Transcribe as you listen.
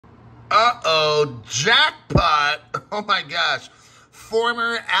Uh-oh, jackpot. Oh my gosh.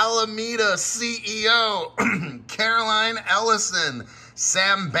 Former Alameda CEO, Caroline Ellison,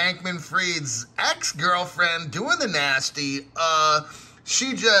 Sam Bankman-Fried's ex-girlfriend doing the nasty.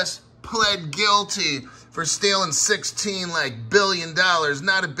 She just pled guilty for stealing $16 billion.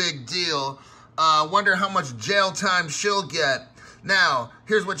 Not a big deal. Wonder how much jail time she'll get. Now,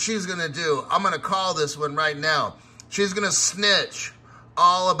 here's what she's going to do. I'm going to call this one right now. She's going to snitch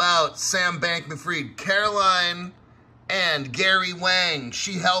all about Sam Bankman-Fried. Caroline and Gary Wang.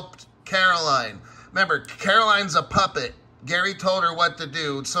 She helped Caroline. Remember, Caroline's a puppet. Gary told her what to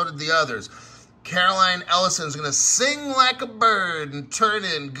do, and so did the others. Caroline Ellison's going to sing like a bird and turn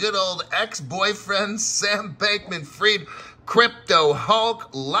in good old ex-boyfriend Sam Bankman-Fried. Crypto Hulk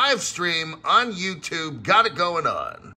live stream on YouTube. Got it going on.